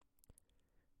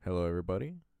Hello,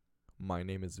 everybody. My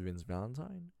name is Vince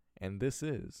Valentine, and this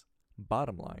is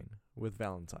Bottom Line with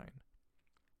Valentine.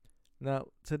 Now,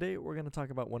 today we're going to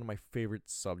talk about one of my favorite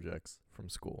subjects from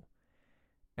school.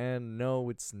 And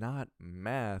no, it's not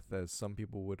math, as some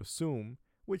people would assume,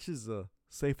 which is a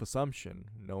safe assumption,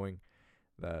 knowing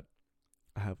that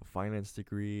I have a finance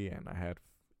degree and I had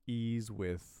ease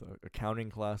with accounting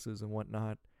classes and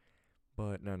whatnot.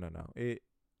 But no.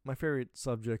 My favorite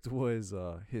subject was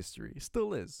history.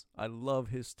 Still is. I love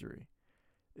history.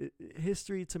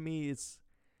 History to me, it's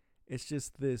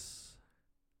just this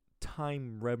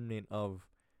time remnant of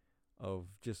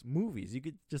just movies. You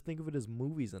could just think of it as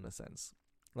movies in a sense.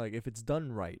 Like if it's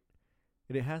done right,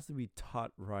 it has to be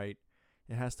taught right.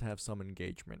 It has to have some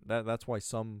engagement. That's why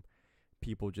some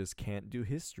people just can't do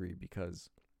history because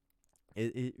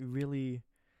it really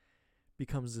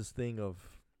becomes this thing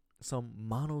of some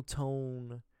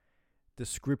monotone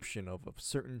description of a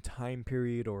certain time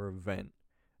period or event.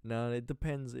 Now it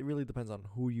depends. It really depends on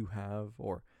who you have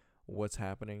or what's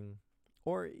happening,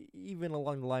 or even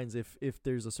along the lines if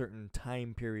there's a certain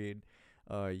time period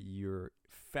you're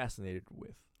fascinated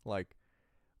with. Like,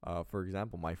 for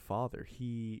example, my father.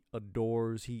 He's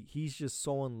just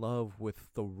so in love with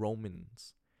the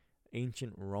Romans,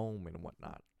 ancient Rome and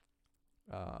whatnot.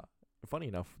 Uh, Funny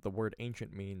enough, the word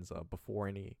ancient means before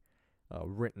any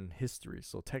written history.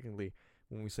 So technically,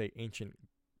 when we say ancient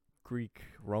Greek,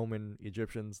 Roman,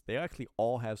 Egyptians, they actually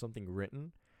all have something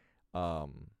written.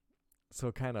 Um, so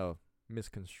it kind of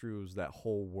misconstrues that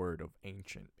whole word of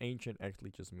ancient. Ancient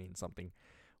actually just means something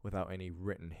without any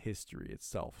written history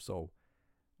itself. So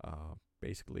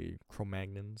basically,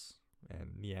 Cro-Magnons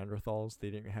and Neanderthals,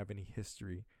 they didn't have any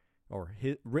history or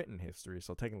written history.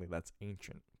 So technically, that's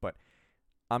ancient. But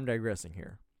I'm digressing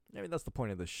here. I mean, that's the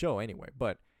point of the show anyway.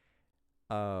 But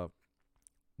uh,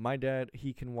 my dad,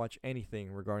 he can watch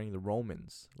anything regarding the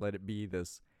Romans. Let it be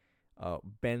this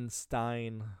Ben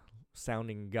Stein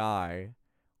sounding guy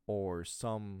or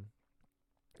some,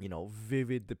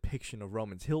 vivid depiction of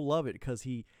Romans. He'll love it because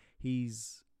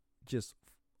he's just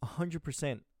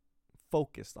 100%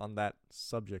 focused on that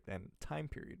subject and time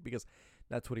period because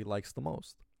that's what he likes the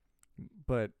most.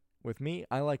 But with me,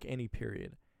 I like any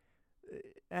period.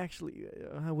 Actually,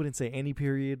 I wouldn't say any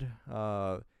period.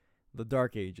 The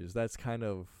Dark Ages. That's kind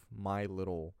of my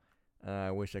little.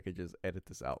 I wish I could just edit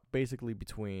this out. Basically,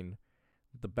 between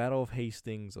the Battle of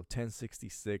Hastings of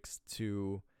 1066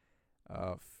 to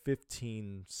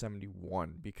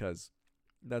 1571, because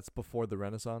that's before the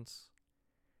Renaissance.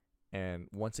 And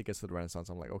once it gets to the Renaissance,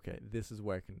 I'm like, okay, this is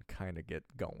where I can kind of get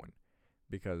going,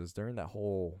 because during that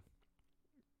whole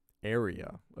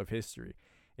area of history,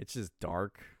 it's just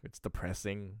dark. It's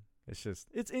depressing.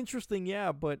 It's interesting,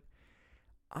 yeah, but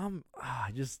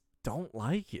I just don't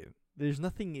like it. There's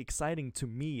nothing exciting to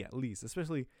me, at least,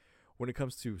 especially when it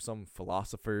comes to some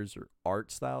philosophers or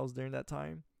art styles during that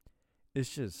time. It's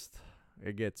just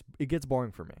it gets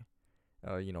boring for me.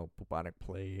 Bubonic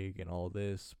plague and all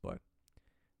this, but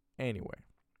anyway,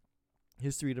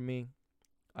 history to me,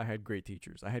 I had great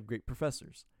teachers. I had great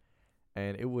professors,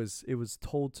 and it was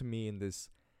told to me in this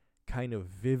kind of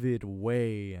vivid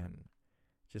way and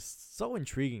just so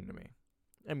intriguing to me.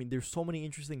 I mean, there's so many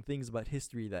interesting things about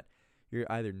history that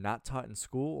you're either not taught in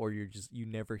school or you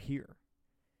never hear.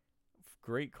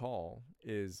 Great call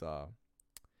is the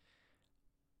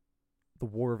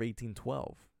War of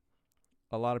 1812.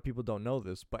 A lot of people don't know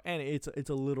this, but and it's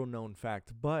a little known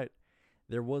fact, but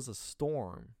there was a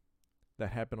storm that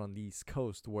happened on the East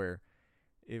Coast where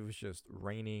it was just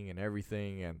raining and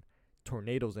everything, and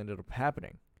tornadoes ended up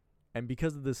happening. And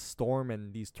because of this storm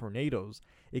and these tornadoes,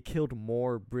 it killed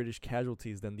more British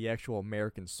casualties than the actual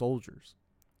American soldiers.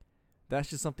 That's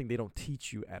just something they don't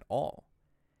teach you at all.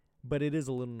 But it is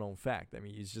a little known fact. I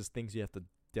mean, it's just things you have to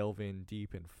delve in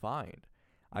deep and find.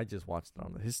 I just watched it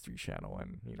on the History Channel,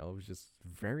 and, it was just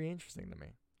very interesting to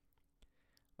me.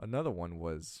 Another one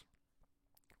was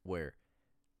where,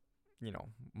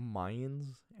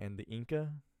 Mayans and the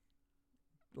Inca,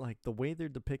 like the way they're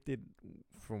depicted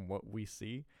from what we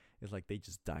see is like they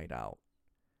just died out.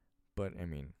 But I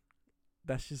mean,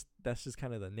 that's just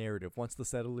kind of the narrative. Once the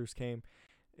settlers came,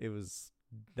 it was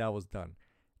that was done.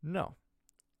 No,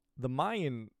 the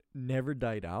Mayan never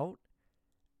died out,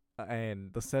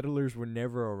 and the settlers were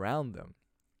never around them.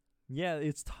 Yeah,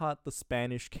 it's taught the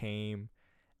Spanish came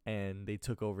and they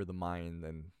took over the Mayan,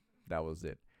 and that was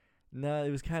it. No, it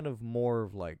was kind of more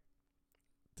of like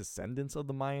descendants of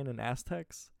the Mayan and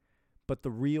Aztecs, but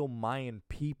the real Mayan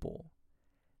people,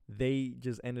 they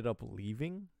just ended up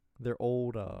leaving their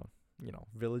old,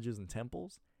 villages and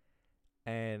temples,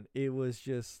 and it was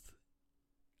just,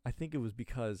 I think it was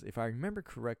because, if I remember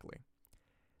correctly,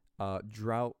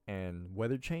 drought and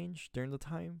weather change during the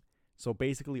time. So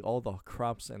basically, all the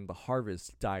crops and the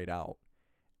harvest died out,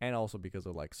 and also because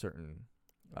of like certain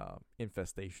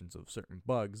infestations of certain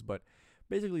bugs. But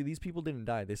basically, these people didn't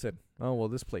die. They said, "Oh well,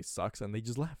 this place sucks," and they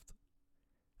just left.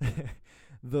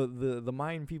 The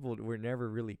Mayan people were never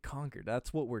really conquered.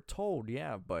 That's what we're told,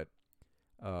 yeah. But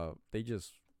they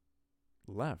just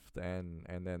left, and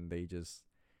then they just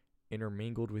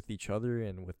intermingled with each other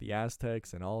and with the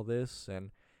Aztecs and all this,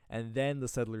 and then the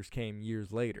settlers came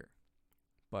years later.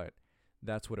 But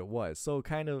that's what it was. So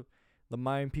kind of the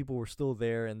Mayan people were still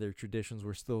there and their traditions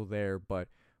were still there, but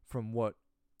from what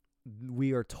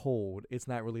we are told, it's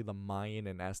not really the Mayan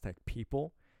and Aztec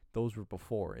people. Those were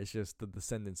before. It's just the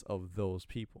descendants of those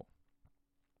people.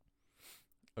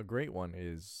 A great one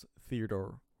is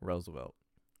Theodore Roosevelt.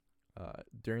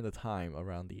 During the time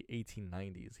around the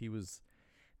 1890s, he was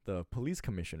the police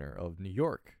commissioner of New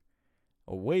York,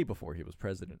 way before he was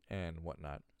president and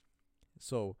whatnot.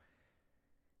 So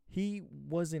he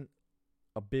wasn't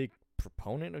a big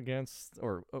proponent against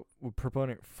or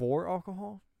proponent for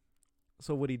alcohol.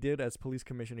 So what he did as police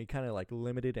commissioner, he kind of like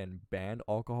limited and banned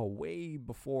alcohol way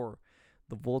before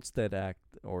the Volstead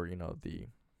Act, or the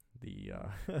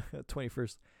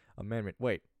 21st Amendment.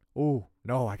 Wait, oh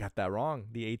no, I got that wrong.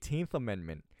 The 18th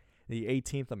Amendment. The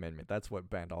 18th Amendment. That's what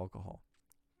banned alcohol.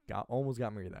 Almost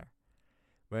got me there.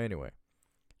 But anyway,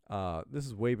 this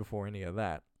is way before any of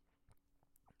that.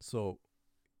 So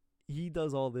he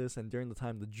does all this, and during the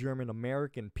time, the German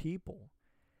American people,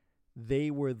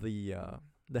 they were the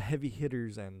heavy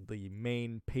hitters and the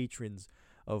main patrons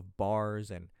of bars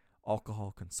and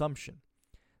alcohol consumption.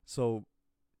 So,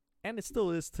 and it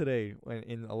still is today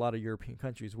in a lot of European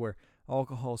countries, where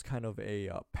alcohol is kind of a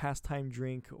pastime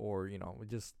drink, or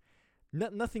just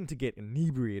nothing to get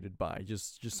inebriated by,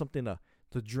 just something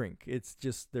to drink. It's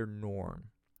just their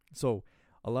norm. So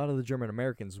a lot of the German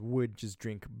Americans would just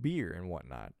drink beer and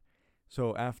whatnot.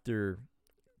 So at the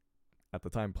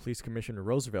time, Police Commissioner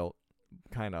Roosevelt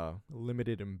kind of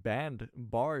limited and banned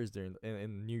bars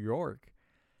in New York.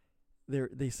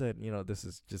 They said, this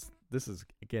is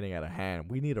getting out of hand.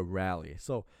 We need a rally.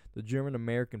 So the German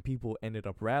American people ended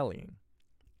up rallying,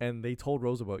 and they told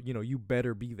Roosevelt, you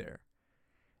better be there.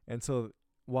 And so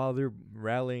while they're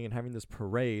rallying and having this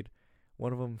parade,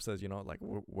 one of them says,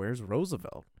 where's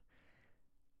Roosevelt?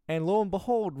 And lo and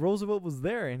behold, Roosevelt was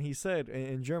there, and he said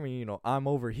in Germany, I'm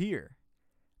over here.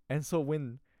 And so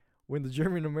when the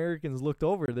German Americans looked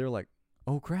over, they were like,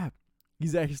 oh crap,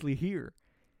 he's actually here.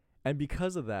 And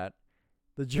because of that,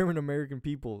 the German American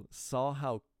people saw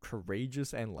how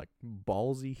courageous and like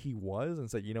ballsy he was, and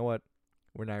said, you know what,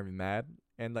 we're not even mad.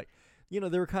 And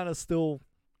they were kind of still,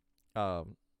 I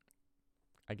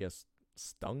guess,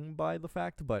 stung by the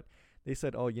fact, but they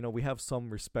said, oh, we have some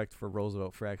respect for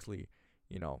Roosevelt for actually,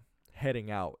 heading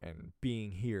out and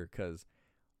being here, because,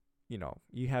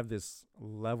 you have this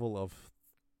level of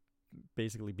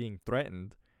basically being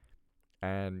threatened,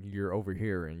 and you're over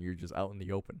here and you're just out in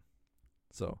the open.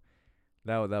 So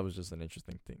that was just an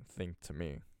interesting thing to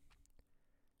me.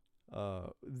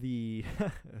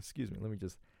 Excuse me, let me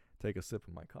just take a sip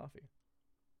of my coffee.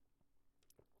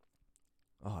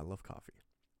 Oh, I love coffee.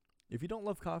 If you don't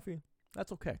love coffee,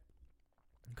 that's okay.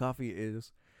 Coffee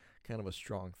is kind of a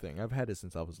strong thing. I've had it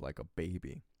since I was like a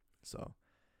baby. So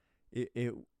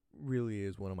it really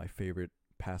is one of my favorite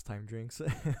pastime drinks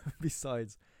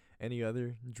besides any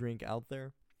other drink out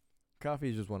there. Coffee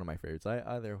is just one of my favorites. I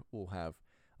either will have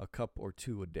a cup or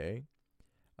two a day.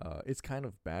 It's kind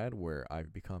of bad where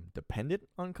I've become dependent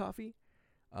on coffee.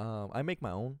 I make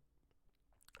my own.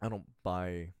 I don't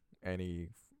buy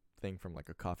anything from like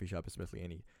a coffee shop, especially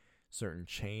any certain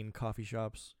chain coffee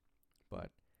shops. But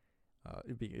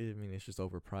it's just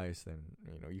overpriced, and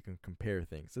you can compare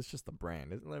things. It's just the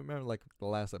brand. Remember, like the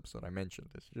last episode I mentioned,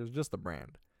 it's just the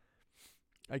brand.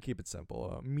 I keep it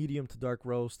simple: medium to dark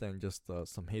roast, and just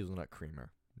some hazelnut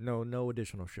creamer. No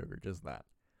additional sugar, just that.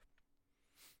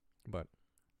 But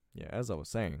yeah, as I was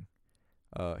saying,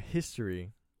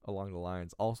 history along the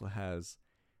lines also has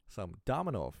some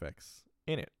domino effects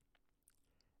in it,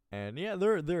 and yeah,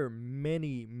 there are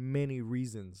many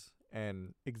reasons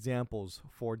and examples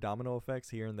for domino effects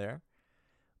here and there,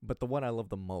 but the one I love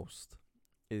the most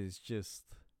is just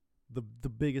the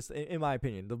biggest, in my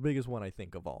opinion, the biggest one I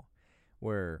think of all,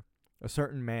 where a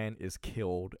certain man is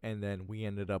killed, and then we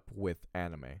ended up with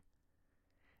anime.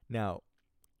 Now,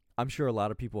 I'm sure a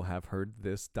lot of people have heard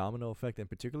this domino effect in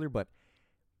particular, but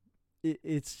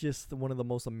it's just one of the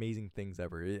most amazing things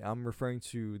ever. I'm referring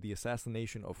to the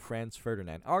assassination of Franz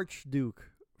Ferdinand, Archduke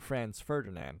Franz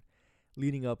Ferdinand,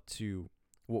 leading up to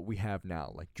what we have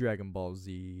now, like Dragon Ball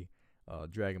Z,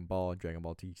 Dragon Ball, Dragon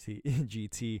Ball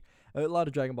GT, a lot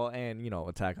of Dragon Ball, and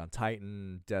Attack on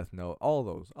Titan, Death Note, all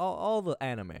those, all the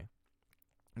anime,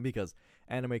 because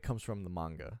anime comes from the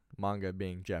manga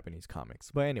being Japanese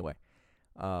comics. But anyway,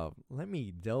 let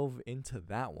me delve into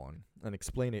that one and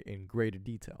explain it in greater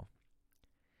detail.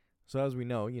 So as we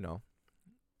know,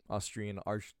 Austrian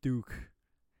Archduke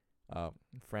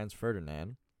Franz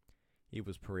Ferdinand, he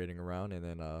was parading around, and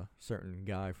then a certain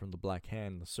guy from the Black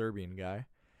Hand, the Serbian guy,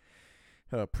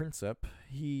 Princip,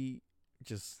 he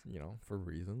just, for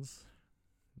reasons,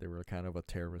 they were kind of a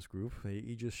terrorist group,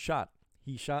 he just shot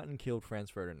and killed Franz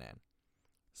Ferdinand.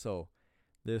 So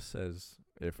this, as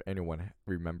if anyone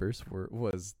remembers,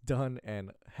 was done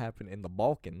and happened in the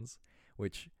Balkans,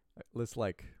 which, let's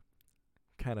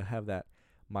kind of have that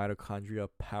mitochondria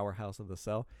powerhouse of the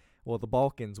cell. Well, the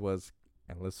Balkans was,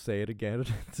 and let's say it again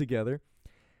together,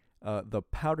 the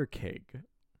powder keg.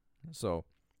 So,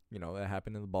 it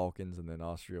happened in the Balkans, and then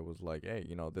Austria was like, hey,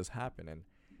 this happened, and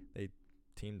they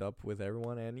teamed up with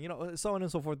everyone, and, so on and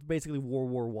so forth. Basically, World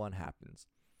War One happens.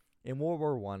 In World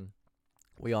War One,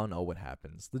 we all know what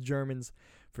happens. The Germans,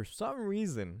 for some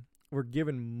reason, were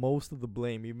given most of the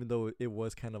blame, even though it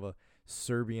was kind of a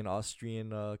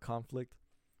Serbian-Austrian conflict.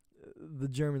 The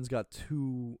Germans got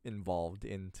too involved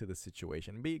into the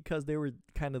situation because they were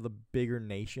kind of the bigger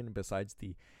nation besides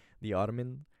the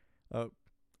Ottoman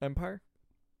Empire.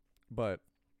 But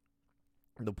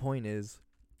the point is,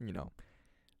 World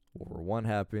War One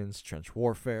happens, trench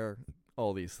warfare,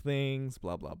 all these things,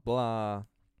 blah, blah, blah.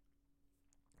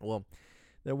 Well,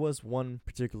 there was one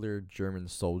particular German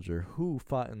soldier who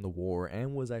fought in the war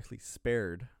and was actually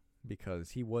spared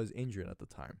because he was injured at the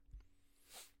time.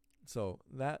 So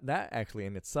that actually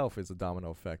in itself is a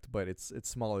domino effect, but it's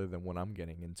smaller than what I'm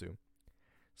getting into.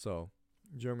 So,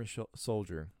 German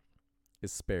soldier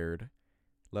is spared,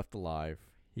 left alive.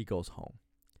 He goes home.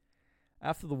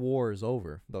 After the war is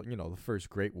over, the First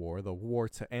Great War, the war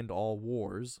to end all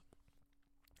wars.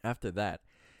 After that,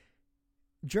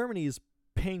 Germany is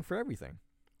paying for everything,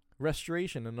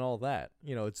 restoration and all that.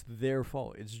 It's their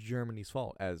fault. It's Germany's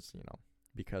fault, as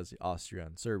because Austria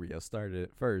and Serbia started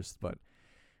it first, but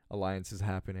alliances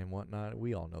happen and whatnot.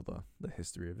 We all know the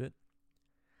history of it.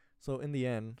 So in the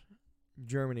end,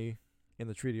 Germany in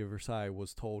the Treaty of Versailles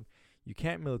was told, you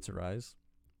can't militarize,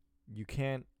 you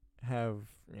can't have,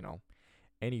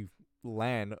 any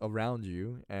land around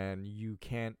you, and you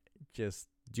can't just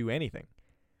do anything.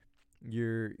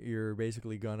 You're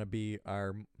basically gonna be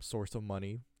our source of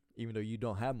money, even though you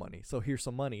don't have money. So here's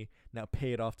some money, now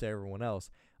pay it off to everyone else.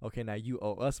 Okay, now you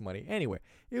owe us money. Anyway,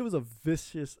 it was a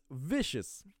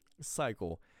vicious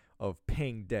cycle of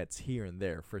paying debts here and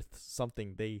there for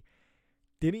something they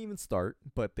didn't even start,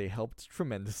 but they helped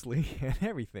tremendously and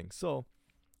everything. So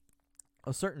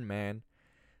a certain man,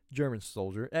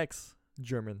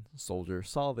 ex-German soldier,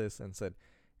 saw this and said,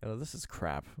 this is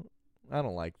crap. I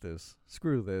don't like this.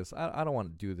 Screw this. I don't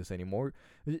want to do this anymore.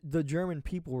 The German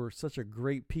people were such a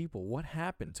great people. What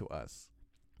happened to us?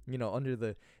 Under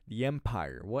the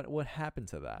empire. What happened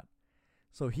to that?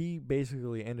 So he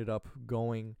basically ended up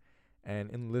going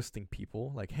and enlisting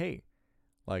people. Like, hey,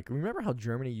 remember how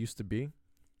Germany used to be?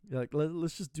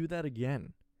 Let's just do that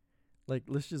again.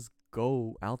 Let's just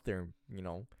go out there,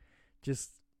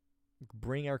 just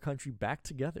bring our country back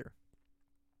together.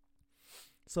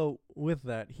 So with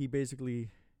that, he basically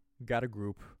got a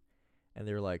group, and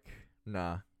they're like,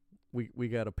 nah, we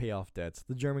got to pay off debts.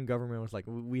 The German government was like,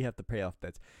 we have to pay off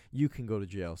debts. You can go to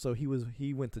jail. So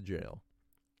he went to jail.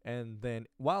 And then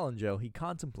while in jail, he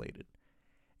contemplated.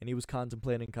 And he was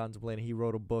contemplating. He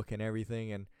wrote a book and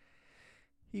everything. And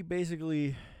he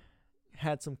basically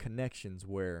had some connections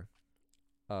where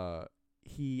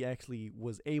he actually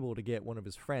was able to get one of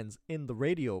his friends in the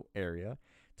radio area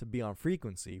to be on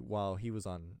frequency while he was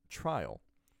on trial,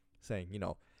 saying,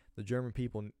 the German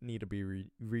people need to be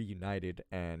reunited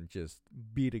and just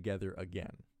be together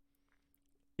again.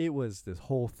 It was this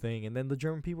whole thing. And then the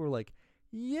German people were like,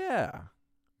 yeah,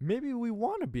 maybe we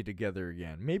want to be together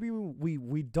again. Maybe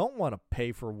we don't want to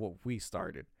pay for what we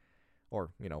started,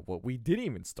 or, what we didn't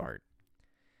even start.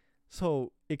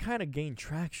 So it kind of gained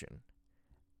traction.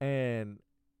 And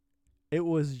it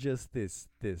was just this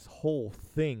whole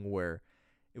thing where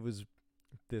it was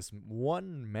this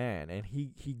one man, and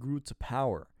he grew to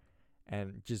power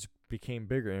and just became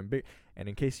bigger and big. And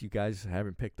in case you guys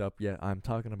haven't picked up yet, I'm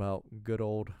talking about good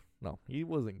old, no, he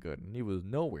wasn't good, and he was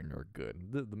nowhere near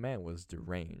good. The man was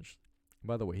deranged.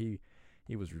 By the way,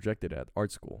 he was rejected at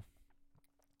art school.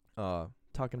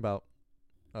 Talking about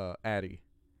Addy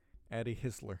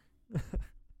Hissler.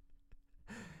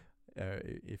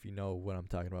 If you know what I'm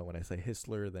talking about when I say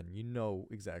Hissler, then you know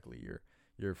exactly. You're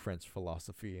your French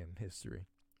philosophy and history.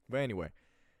 But anyway,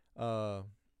 uh,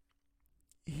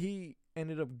 he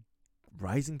ended up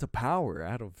rising to power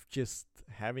out of just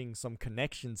having some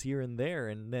connections here and there,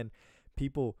 and then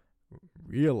people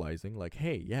realizing like,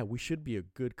 hey, yeah, we should be a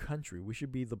good country. We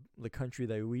should be the country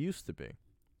that we used to be.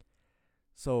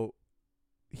 So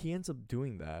he ends up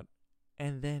doing that,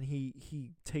 and then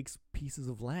he takes pieces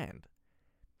of land.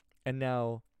 And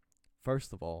now,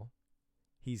 first of all,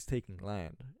 he's taking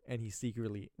land, and he's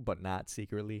secretly, but not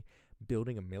secretly,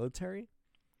 building a military.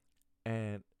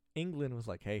 And England was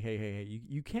like, hey,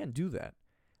 you can't do that.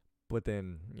 But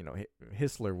then,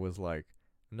 Hitler was like,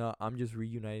 no, I'm just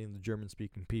reuniting the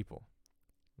German-speaking people.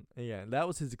 Yeah, and that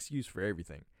was his excuse for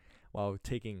everything, while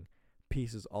taking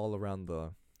pieces all around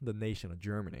the nation of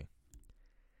Germany.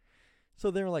 So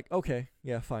they were like, okay,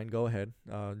 yeah, fine, go ahead.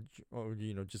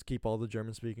 Just keep all the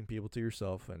German-speaking people to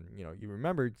yourself, and you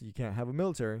remembered you can't have a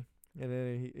military. And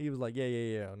then he was like,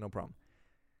 yeah, no problem.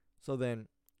 So then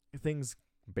things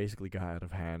basically got out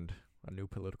of hand. A new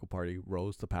political party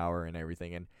rose to power and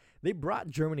everything, and they brought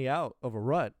Germany out of a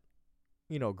rut.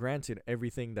 Granted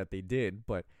everything that they did,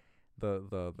 but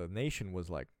the nation was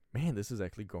like, man, this is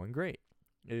actually going great.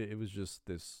 It was just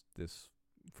this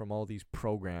from all these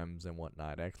programs and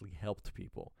whatnot actually helped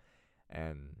people,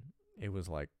 and it was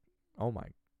like, oh my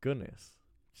goodness,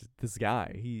 just this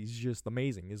guy, he's just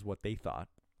amazing, is what they thought.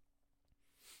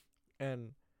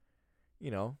 And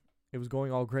it was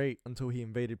going all great until he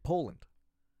invaded Poland,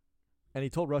 and he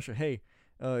told Russia, hey,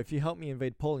 if you help me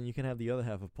invade Poland, you can have the other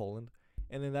half of Poland.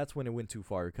 And then that's when it went too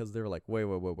far, because they were like,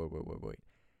 wait.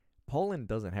 Poland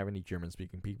doesn't have any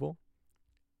German-speaking people.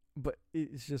 But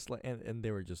it's just like, and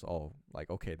they were just all like,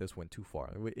 okay, this went too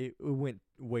far. It went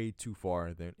way too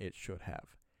far than it should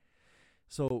have.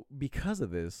 So because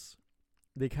of this,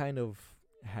 they kind of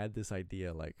had this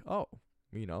idea like, oh,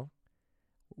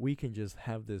 we can just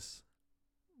have this,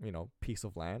 piece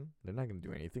of land. They're not going to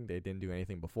do anything. They didn't do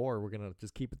anything before. We're going to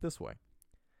just keep it this way.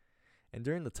 And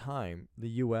during the time, the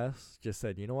U.S. just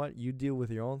said, you know what? You deal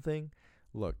with your own thing.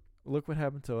 Look what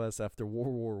happened to us after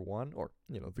World War I, or,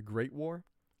 the Great War.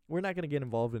 We're not going to get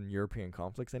involved in European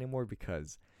conflicts anymore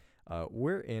because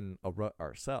we're in a rut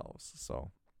ourselves.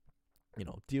 So,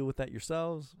 deal with that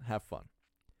yourselves. Have fun.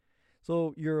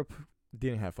 So Europe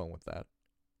didn't have fun with that.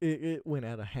 It went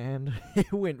out of hand.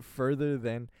 It went further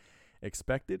than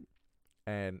expected,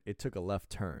 and it took a left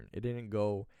turn. It didn't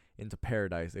go into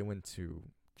paradise. It went to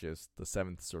just the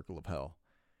seventh circle of hell.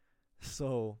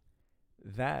 So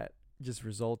that just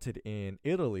resulted in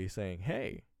Italy saying,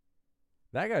 hey,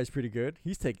 that guy's pretty good.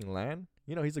 He's taking land.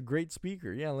 He's a great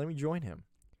speaker. Yeah, let me join him.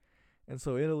 And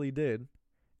so Italy did.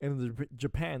 And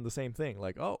Japan, the same thing.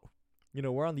 Like, oh,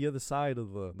 we're on the other side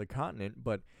of the continent,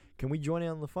 but can we join in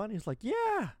on the fun? He's like,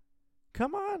 yeah,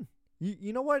 come on.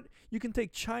 You know what? You can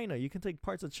take China. You can take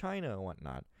parts of China and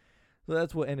whatnot. So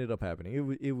that's what ended up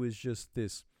happening. It was just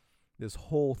this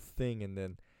whole thing, and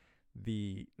then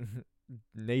the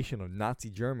nation of Nazi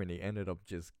Germany ended up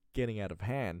just getting out of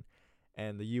hand,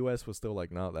 and the U.S. was still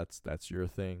like, no, that's your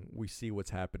thing. We see what's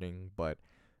happening, but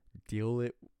deal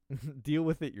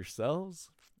with it yourselves.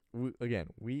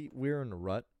 We're in a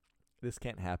rut. This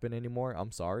can't happen anymore.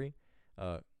 I'm sorry.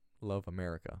 Love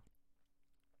America.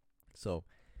 So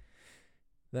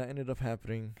that ended up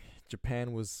happening.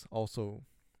 Japan was also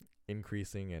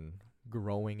increasing and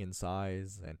growing in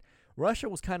size, and Russia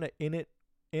was kind of in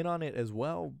on it as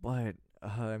well, but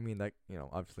that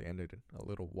obviously ended a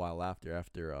little while after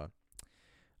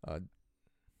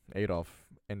Adolf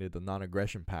ended the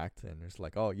non-aggression pact, and it's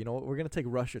like, oh, you know what, we're gonna take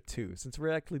Russia too. Since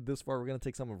we're actually this far, we're gonna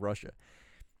take some of Russia.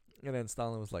 And then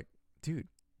Stalin was like, dude,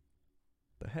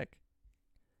 the heck.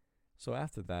 So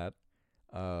after that,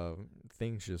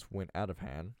 things just went out of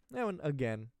hand. And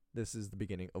again, this is the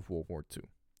beginning of World War II.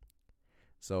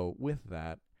 So with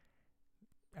that,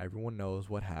 everyone knows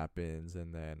what happens,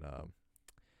 and then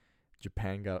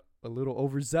Japan got a little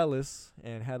overzealous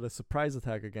and had a surprise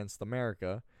attack against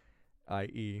America,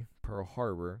 i.e. Pearl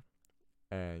Harbor.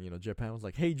 And, Japan was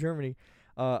like, hey, Germany,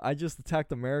 I just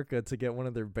attacked America to get one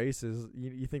of their bases.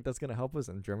 You think that's going to help us?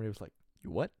 And Germany was like,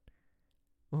 you what?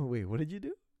 Oh, wait, what did you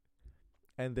do?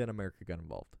 And then America got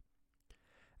involved.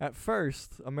 At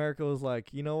first, America was like,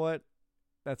 you know what?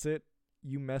 That's it.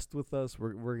 You messed with us.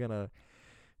 We're gonna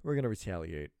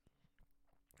retaliate.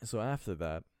 So after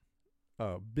that,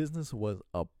 business was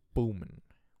a booming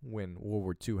when World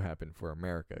War II happened for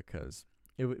America, because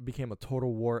it became a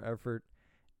total war effort,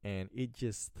 and it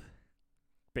just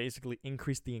basically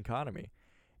increased the economy.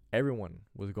 Everyone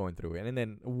was going through it, and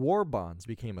then war bonds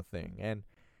became a thing, and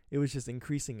it was just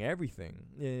increasing everything.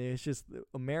 It's just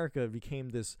America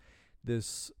became this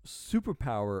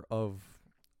superpower of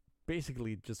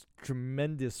basically just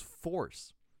tremendous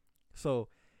force. So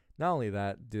not only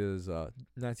that, does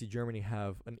Nazi Germany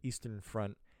have an Eastern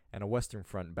Front and a Western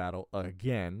Front battle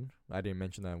again. I didn't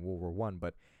mention that in World War One,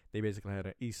 but they basically had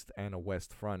an East and a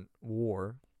West Front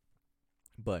war.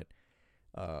 But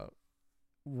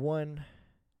one,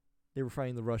 they were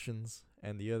fighting the Russians,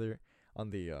 and the other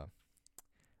on the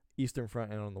Eastern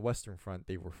Front and on the Western Front,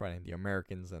 they were fighting the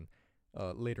Americans and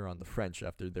later on the French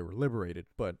after they were liberated.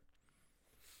 But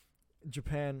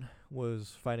Japan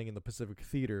was fighting in the Pacific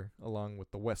Theater along with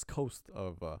the west coast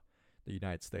of the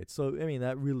United States. So, I mean,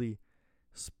 that really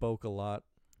spoke a lot.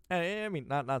 I mean,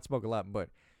 not spoke a lot, but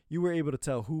you were able to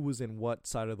tell who was in what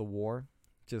side of the war.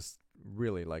 Just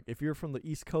really, like, if you're from the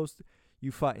East Coast,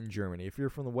 you fought in Germany. If you're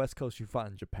from the West Coast, you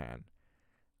fought in Japan.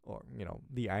 Or, you know,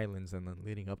 the islands and then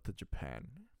leading up to Japan.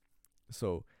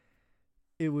 So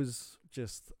it was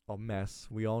just a mess.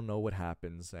 We all know what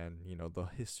happens, and you know the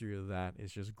history of that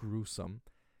is just gruesome,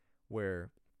 where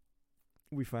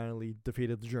we finally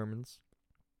defeated the Germans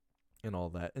and all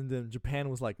that. And then Japan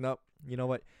was like, nope, you know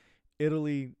what?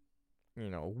 Italy, you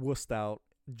know, wussed out.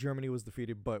 Germany was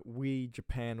defeated, but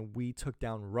Japan, we took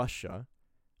down Russia,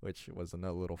 which was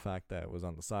another little fact that was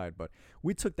on the side, but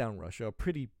we took down Russia, a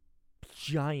pretty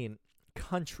giant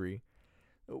country.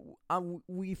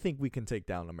 We think we can take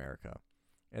down America.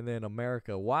 And then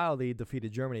America, while they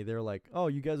defeated Germany, they're like, oh,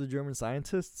 you guys are German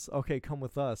scientists? Okay, come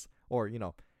with us. Or, you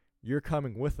know, you're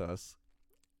coming with us.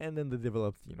 And then they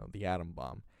developed, you know, the atom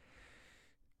bomb.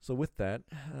 So with that,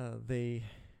 they,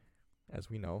 as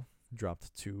we know,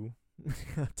 dropped 2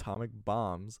 atomic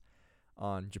bombs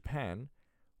on Japan.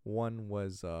 One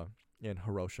was in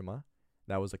Hiroshima.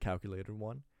 That was a calculated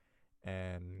one.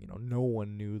 And, you know, no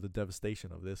one knew the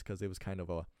devastation of this because it was kind of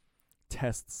a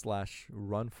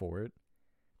test/run for it.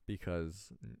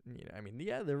 Because, you know, I mean,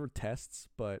 yeah, there were tests,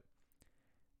 but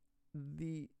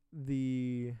the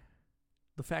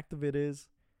fact of it is,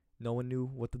 no one knew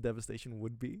what the devastation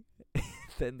would be.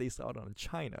 Then they saw it on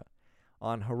China,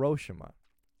 on Hiroshima,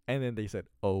 and then they said,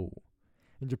 "Oh,"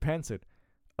 and Japan said,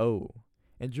 "Oh,"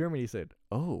 and Germany said,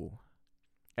 "Oh,"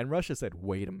 and Russia said,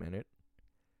 "Wait a minute."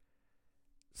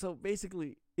 So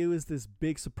basically, it was this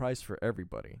big surprise for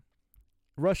everybody.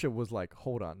 Russia was like,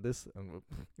 hold on,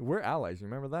 we're allies.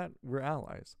 Remember that? We're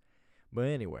allies. But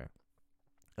anyway,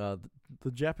 the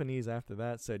Japanese after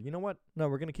that said, you know what? No,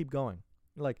 we're going to keep going.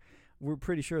 Like, we're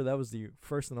pretty sure that was the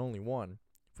first and only one.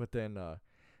 But then,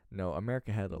 no,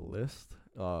 America had a list.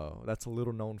 That's a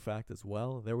little known fact as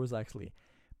well. There was actually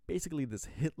basically this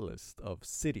hit list of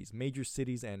cities, major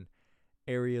cities and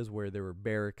areas where there were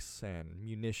barracks and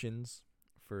munitions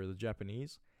for the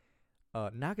Japanese.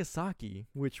 Nagasaki,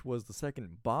 which was the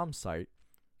second bomb site,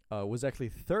 was actually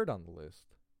third on the list.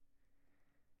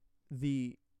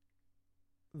 The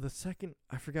second,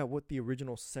 I forgot what the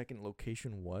original second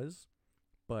location was,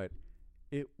 but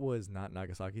it was not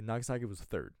Nagasaki. Nagasaki was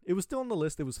third. It was still on the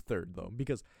list. It was third though,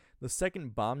 because the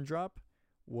second bomb drop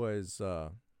was,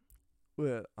 I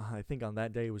think on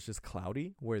that day it was just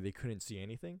cloudy where they couldn't see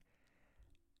anything,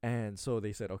 and so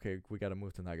they said, okay, we got to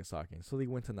move to Nagasaki. So they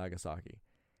went to Nagasaki.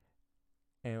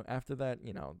 And after that,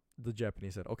 you know, the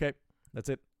Japanese said, okay, that's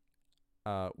it.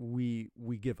 We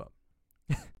give up.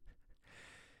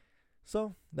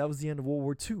 So that was the end of World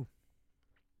War II.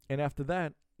 And after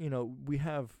that, you know, we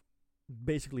have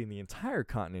basically the entire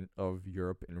continent of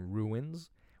Europe in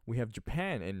ruins. We have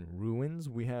Japan in ruins.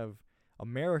 We have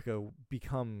America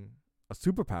become a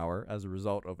superpower as a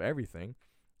result of everything.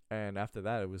 And after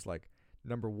that, it was like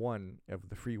 #1 of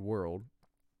the free world.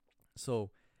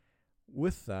 So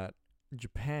with that,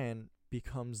 Japan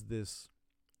becomes this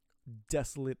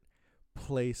desolate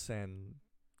place and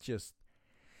just,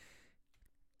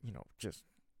 you know, just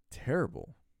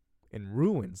terrible. In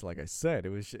ruins, like I said. It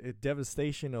was a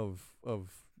devastation of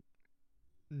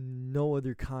no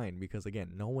other kind, because,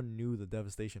 again, no one knew the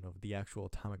devastation of the actual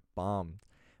atomic bomb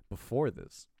before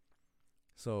this.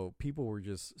 So people were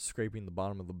just scraping the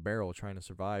bottom of the barrel trying to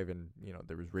survive, and, you know,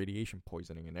 there was radiation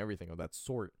poisoning and everything of that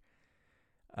sort.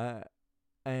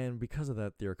 And because of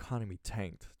that, their economy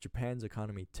tanked. Japan's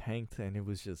economy tanked, and it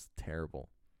was just terrible.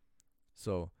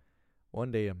 So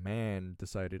one day a man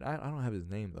decided, I don't have his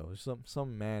name though,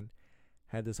 some man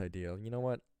had this idea, you know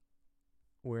what,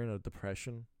 we're in a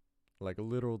depression, like a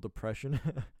literal depression,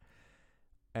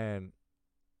 and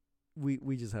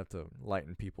we just have to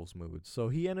lighten people's moods. So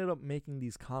he ended up making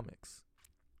these comics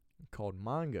called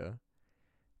manga,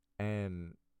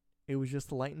 and it was just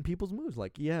to lighten people's moods.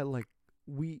 Like, yeah, like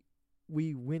we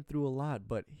went through a lot,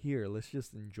 but here, let's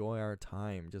just enjoy our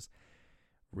time. Just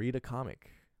read a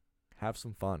comic, have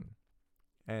some fun.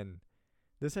 And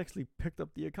this actually picked up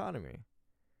the economy.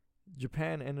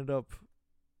 Japan ended up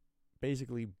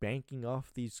basically banking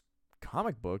off these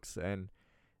comic books, and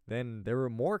then there were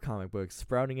more comic books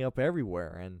sprouting up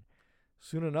everywhere, and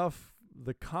soon enough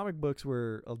the comic books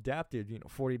were adapted,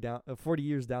 40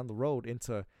 years down the road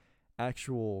into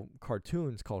actual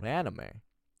cartoons called anime.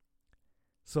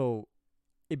 So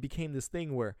it became this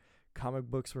thing where comic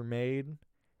books were made,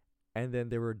 and then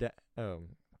they were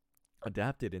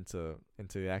adapted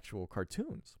into actual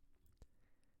cartoons.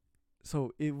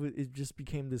 So it just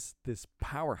became this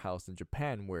powerhouse in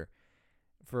Japan where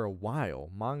for a while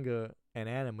manga and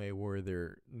anime were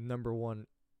their number one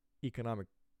economic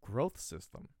growth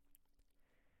system,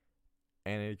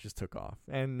 and it just took off.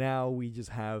 And now we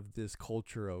just have this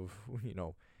culture of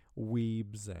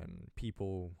weebs and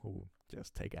people who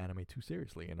just take anime too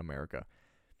seriously in America.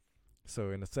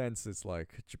 So in a sense, it's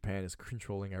like Japan is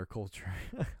controlling our culture.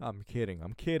 I'm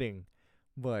kidding,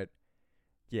 but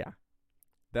yeah,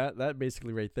 that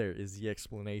basically right there is the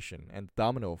explanation and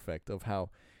domino effect of how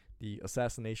the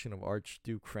assassination of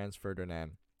Archduke Franz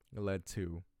Ferdinand led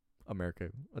to America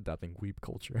adopting weeb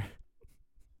culture.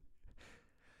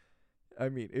 I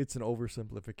mean, it's an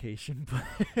oversimplification,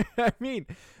 but I mean,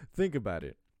 think about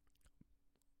it.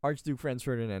 Archduke Franz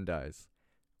Ferdinand dies.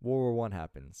 World War I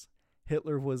happens.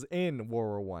 Hitler was in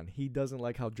World War I. He doesn't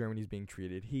like how Germany's being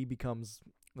treated. He becomes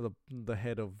the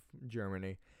head of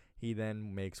Germany. He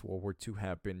then makes World War II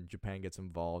happen. Japan gets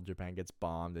involved. Japan gets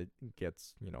bombed. It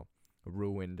gets,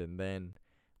 ruined. And then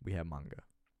we have manga.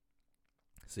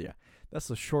 So yeah, that's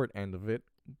the short end of it.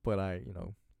 But I,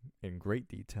 in great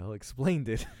detail explained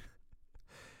it.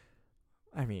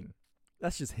 I mean,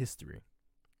 that's just history.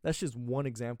 That's just one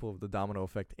example of the domino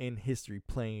effect in history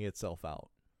playing itself out.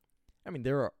 I mean,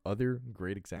 there are other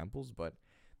great examples, but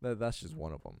that's just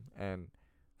one of them. And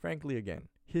frankly, again,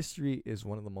 history is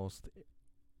one of the most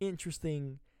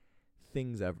interesting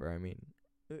things ever. I mean,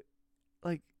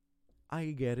 I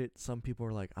get it. Some people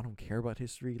are like, I don't care about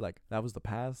history. Like, that was the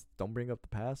past. Don't bring up the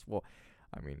past. Well,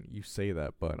 I mean, you say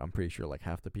that, but I'm pretty sure like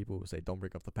half the people who say don't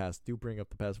bring up the past do bring up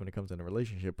the past when it comes in a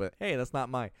relationship. But hey,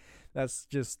 that's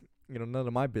just, none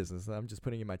of my business. I'm just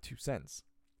putting in my 2 cents.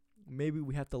 Maybe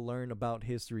we have to learn about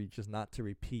history just not to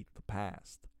repeat the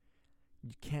past.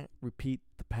 You can't repeat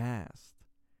the past.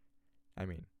 I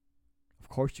mean, of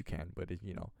course you can, but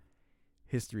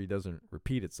history doesn't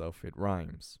repeat itself, it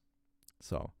rhymes.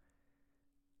 So,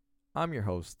 I'm your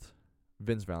host,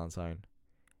 Vince Valentine,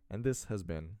 and this has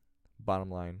been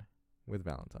Bottom Line with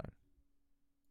Valentine.